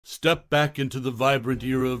Step back into the vibrant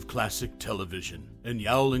era of classic television, and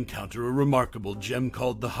you'll encounter a remarkable gem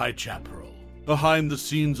called the High Chaparral. Behind the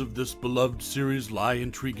scenes of this beloved series lie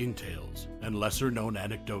intriguing tales and lesser-known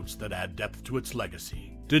anecdotes that add depth to its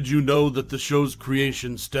legacy. Did you know that the show's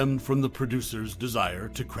creation stemmed from the producer's desire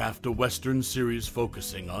to craft a Western series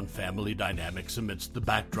focusing on family dynamics amidst the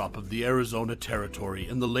backdrop of the Arizona Territory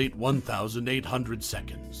in the late 1800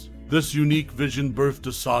 seconds? This unique vision birthed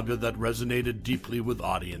a saga that resonated deeply with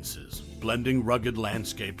audiences, blending rugged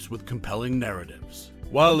landscapes with compelling narratives.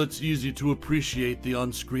 While it's easy to appreciate the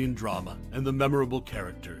on-screen drama and the memorable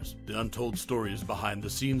characters, the untold stories behind the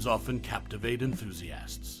scenes often captivate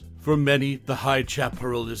enthusiasts. For many, the High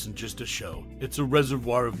Chaparral isn't just a show, it's a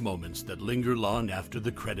reservoir of moments that linger long after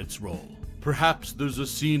the credits roll. Perhaps there's a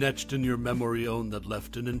scene etched in your memory that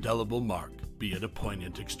left an indelible mark, be it a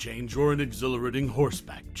poignant exchange or an exhilarating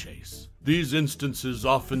horseback chase. These instances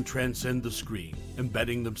often transcend the screen,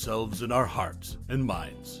 embedding themselves in our hearts and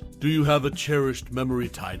minds. Do you have a cherished memory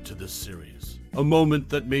tied to this series? A moment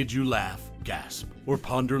that made you laugh, gasp, or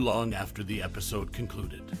ponder long after the episode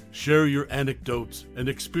concluded? Share your anecdotes and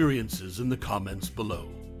experiences in the comments below.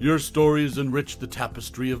 Your stories enrich the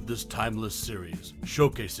tapestry of this timeless series,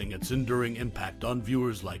 showcasing its enduring impact on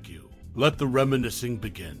viewers like you. Let the reminiscing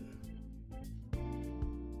begin.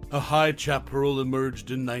 A High Chaparral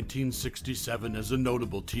emerged in 1967 as a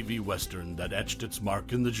notable TV Western that etched its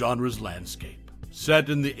mark in the genre's landscape. Set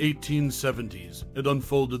in the 1870s, it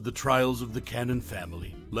unfolded the trials of the Cannon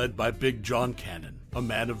family, led by Big John Cannon, a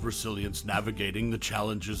man of resilience navigating the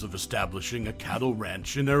challenges of establishing a cattle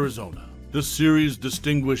ranch in Arizona. The series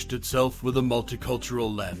distinguished itself with a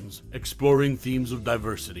multicultural lens, exploring themes of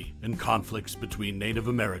diversity and conflicts between Native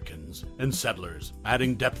Americans and settlers,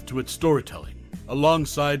 adding depth to its storytelling.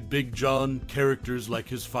 Alongside Big John, characters like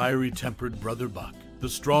his fiery-tempered brother Buck, the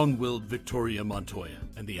strong-willed Victoria Montoya,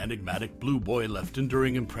 and the enigmatic Blue Boy left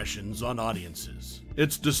enduring impressions on audiences.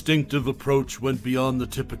 Its distinctive approach went beyond the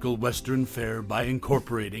typical Western fare by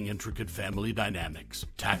incorporating intricate family dynamics,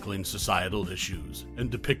 tackling societal issues, and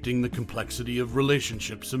depicting the complexity of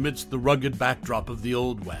relationships amidst the rugged backdrop of the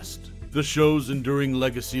Old West. The show's enduring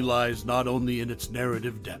legacy lies not only in its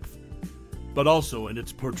narrative depth, but also in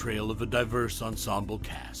its portrayal of a diverse ensemble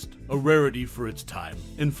cast, a rarity for its time,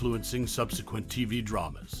 influencing subsequent TV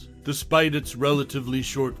dramas. Despite its relatively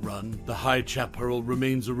short run, The High Chaparral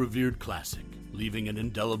remains a revered classic, leaving an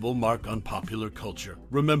indelible mark on popular culture,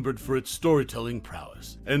 remembered for its storytelling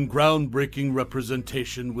prowess and groundbreaking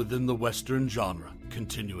representation within the Western genre,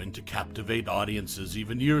 continuing to captivate audiences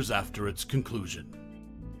even years after its conclusion.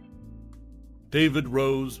 David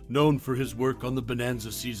Rose, known for his work on the Bonanza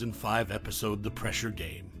Season 5 episode The Pressure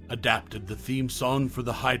Game, adapted the theme song for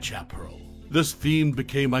The High Chaparral. This theme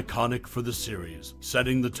became iconic for the series,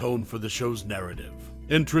 setting the tone for the show's narrative.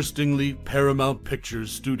 Interestingly, Paramount Pictures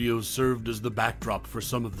Studios served as the backdrop for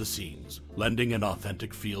some of the scenes, lending an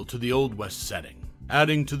authentic feel to the Old West setting.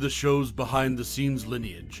 Adding to the show's behind-the-scenes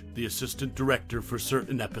lineage, the assistant director for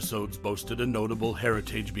certain episodes boasted a notable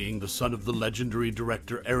heritage, being the son of the legendary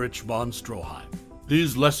director Erich von Stroheim.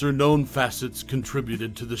 These lesser-known facets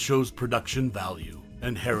contributed to the show's production value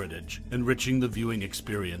and heritage, enriching the viewing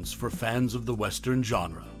experience for fans of the Western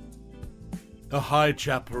genre. A High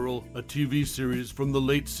Chaparral, a TV series from the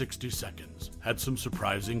late 60 seconds, had some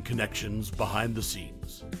surprising connections behind the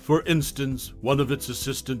scenes. For instance, one of its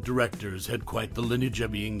assistant directors had quite the lineage,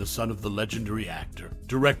 being the son of the legendary actor,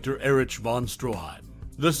 director Erich von Stroheim.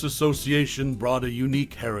 This association brought a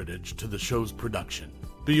unique heritage to the show's production.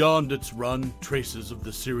 Beyond its run, traces of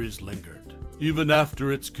the series lingered. Even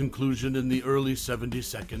after its conclusion in the early 70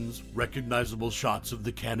 seconds, recognizable shots of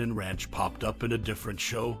the Cannon Ranch popped up in a different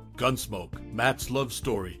show, Gunsmoke, Matt's Love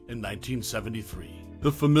Story, in 1973.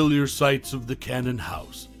 The familiar sights of the Cannon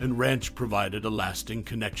house and ranch provided a lasting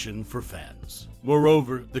connection for fans.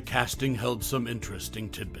 Moreover, the casting held some interesting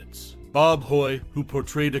tidbits. Bob Hoye, who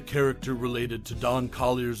portrayed a character related to Don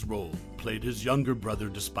Collier's role, played his younger brother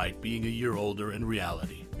despite being a year older in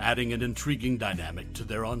reality, adding an intriguing dynamic to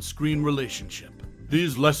their on-screen relationship.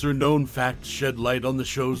 These lesser-known facts shed light on the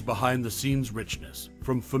show's behind-the-scenes richness,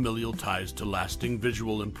 from familial ties to lasting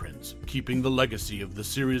visual imprints, keeping the legacy of the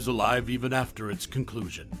series alive even after its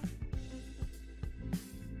conclusion.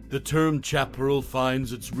 The term chaparral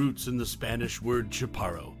finds its roots in the Spanish word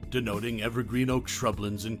chaparro, denoting evergreen oak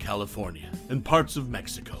shrublands in California and parts of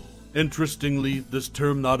Mexico. Interestingly, this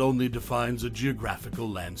term not only defines a geographical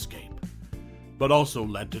landscape, but also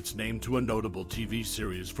lent its name to a notable TV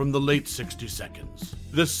series from the late 60 seconds.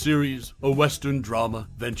 This series, a Western drama,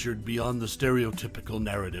 ventured beyond the stereotypical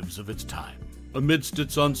narratives of its time. Amidst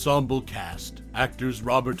its ensemble cast, actors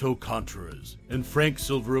Roberto Contreras and Frank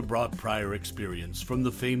Silvera brought prior experience from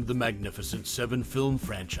the famed The Magnificent Seven film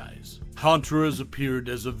franchise. Contreras appeared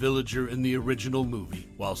as a villager in the original movie,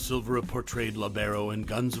 while Silvera portrayed Libero in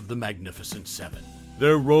Guns of the Magnificent Seven.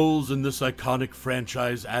 Their roles in this iconic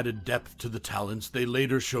franchise added depth to the talents they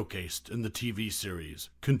later showcased in the TV series,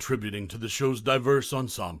 contributing to the show's diverse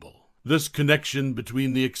ensemble. This connection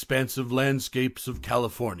between the expansive landscapes of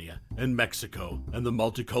California and Mexico and the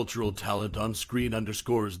multicultural talent on screen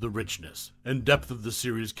underscores the richness and depth of the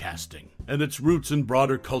series' casting and its roots in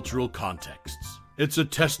broader cultural contexts. It's a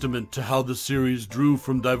testament to how the series drew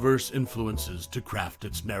from diverse influences to craft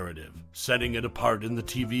its narrative, setting it apart in the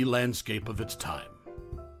TV landscape of its time.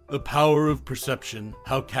 The power of perception,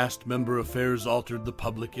 how cast member affairs altered the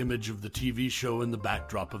public image of the TV show in the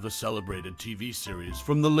backdrop of a celebrated TV series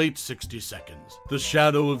from the late 60 seconds. The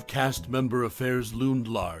shadow of cast member affairs loomed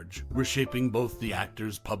large, reshaping both the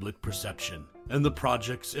actors' public perception and the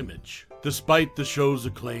project's image. Despite the show's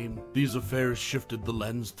acclaim, these affairs shifted the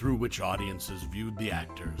lens through which audiences viewed the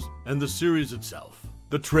actors and the series itself.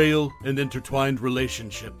 Betrayal and intertwined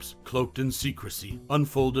relationships, cloaked in secrecy,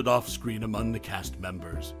 unfolded off-screen among the cast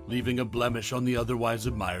members, leaving a blemish on the otherwise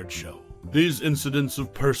admired show. These incidents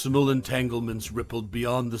of personal entanglements rippled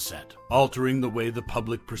beyond the set, altering the way the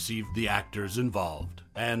public perceived the actors involved,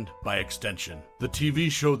 and, by extension, the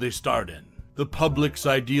TV show they starred in. The public's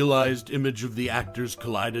idealized image of the actors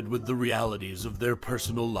collided with the realities of their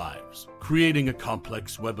personal lives, creating a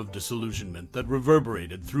complex web of disillusionment that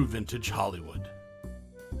reverberated through vintage Hollywood.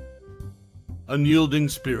 Unyielding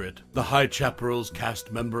spirit, the High Chaparral's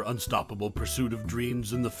cast member unstoppable pursuit of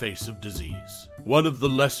dreams in the face of disease. One of the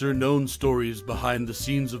lesser-known stories behind the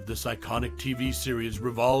scenes of this iconic TV series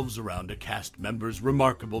revolves around a cast member's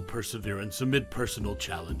remarkable perseverance amid personal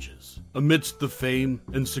challenges. Amidst the fame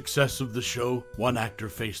and success of the show, one actor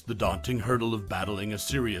faced the daunting hurdle of battling a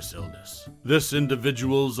serious illness. This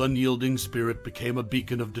individual's unyielding spirit became a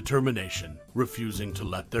beacon of determination, refusing to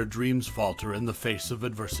let their dreams falter in the face of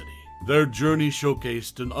adversity. Their journey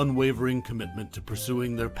showcased an unwavering commitment to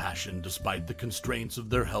pursuing their passion despite the constraints of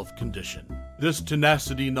their health condition. This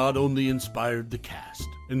tenacity not only inspired the cast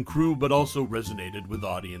and crew but also resonated with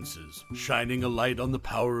audiences, shining a light on the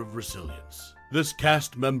power of resilience. This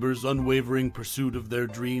cast member's unwavering pursuit of their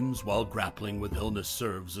dreams while grappling with illness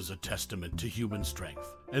serves as a testament to human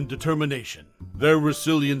strength and determination. Their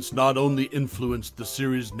resilience not only influenced the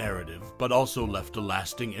series' narrative, but also left a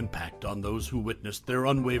lasting impact on those who witnessed their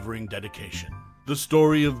unwavering dedication. The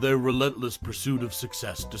story of their relentless pursuit of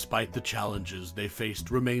success despite the challenges they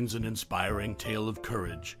faced remains an inspiring tale of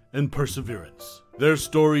courage and perseverance. Their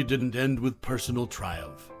story didn't end with personal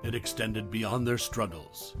triumph. It extended beyond their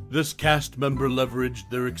struggles. This cast member leveraged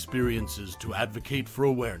their experiences to advocate for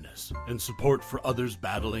awareness and support for others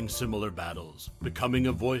battling similar battles, becoming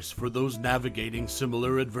a voice for those navigating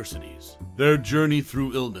similar adversities. Their journey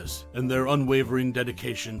through illness and their unwavering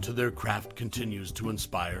dedication to their craft continues to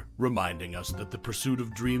inspire, reminding us that the pursuit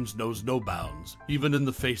of dreams knows no bounds, even in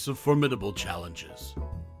the face of formidable challenges.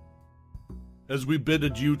 As we bid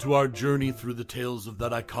adieu to our journey through the tales of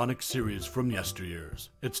that iconic series from yesteryears,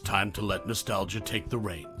 it's time to let nostalgia take the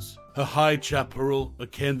reins. A High Chaparral, a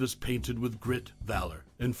canvas painted with grit, valor,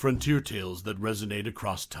 and frontier tales that resonate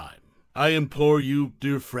across time. I implore you,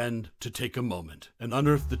 dear friend, to take a moment and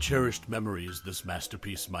unearth the cherished memories this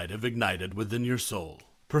masterpiece might have ignited within your soul.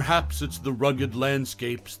 Perhaps it's the rugged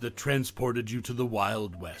landscapes that transported you to the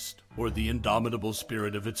Wild West, or the indomitable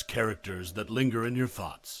spirit of its characters that linger in your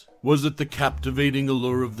thoughts. Was it the captivating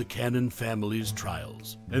allure of the Cannon family's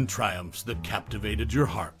trials and triumphs that captivated your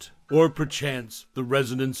heart? Or perchance the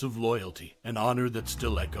resonance of loyalty and honor that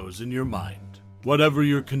still echoes in your mind? Whatever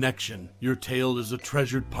your connection, your tale is a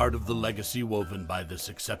treasured part of the legacy woven by this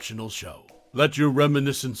exceptional show. Let your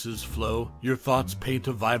reminiscences flow, your thoughts paint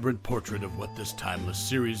a vibrant portrait of what this timeless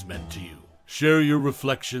series meant to you. Share your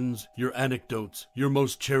reflections, your anecdotes, your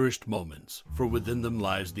most cherished moments, for within them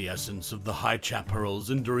lies the essence of the High Chaparral's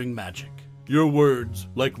enduring magic. Your words,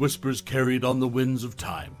 like whispers carried on the winds of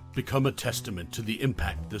time, become a testament to the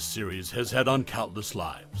impact this series has had on countless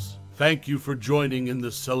lives. Thank you for joining in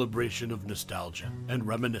this celebration of nostalgia and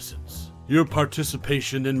reminiscence. Your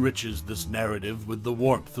participation enriches this narrative with the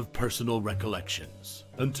warmth of personal recollections.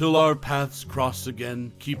 Until our paths cross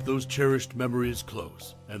again, keep those cherished memories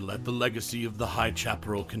close, and let the legacy of the High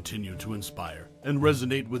Chaparral continue to inspire and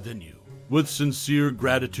resonate within you. With sincere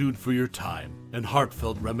gratitude for your time and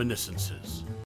heartfelt reminiscences,